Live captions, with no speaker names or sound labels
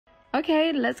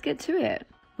Okay, let's get to it.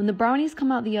 When the brownies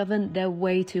come out the oven, they're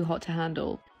way too hot to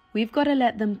handle. We've got to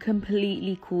let them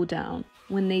completely cool down.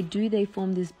 When they do, they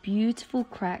form this beautiful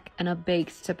crack and are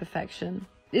baked to perfection.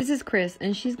 This is Cris,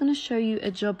 and she's going to show you a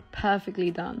job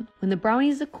perfectly done. When the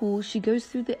brownies are cool, she goes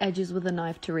through the edges with a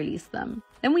knife to release them.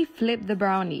 Then we flip the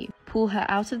brownie, pull her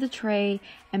out of the tray,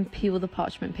 and peel the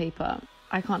parchment paper.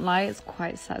 I can't lie, it's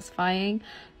quite satisfying.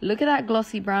 Look at that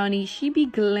glossy brownie, she be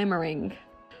glimmering.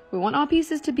 We want our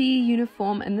pieces to be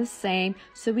uniform and the same,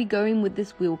 so we go in with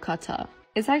this wheel cutter.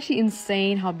 It's actually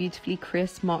insane how beautifully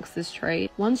Cris marks this tray.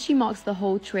 Once she marks the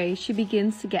whole tray, she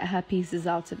begins to get her pieces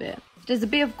out of it. She does a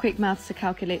bit of quick maths to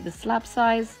calculate the slab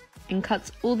size and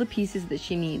cuts all the pieces that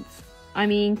she needs. I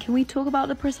mean, can we talk about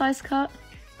the precise cut?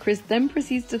 Cris then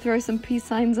proceeds to throw some peace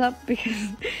signs up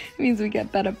because it means we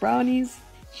get better brownies.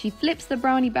 She flips the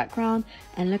brownie background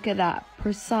and look at that,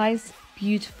 precise,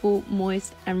 beautiful,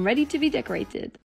 moist, and ready to be decorated.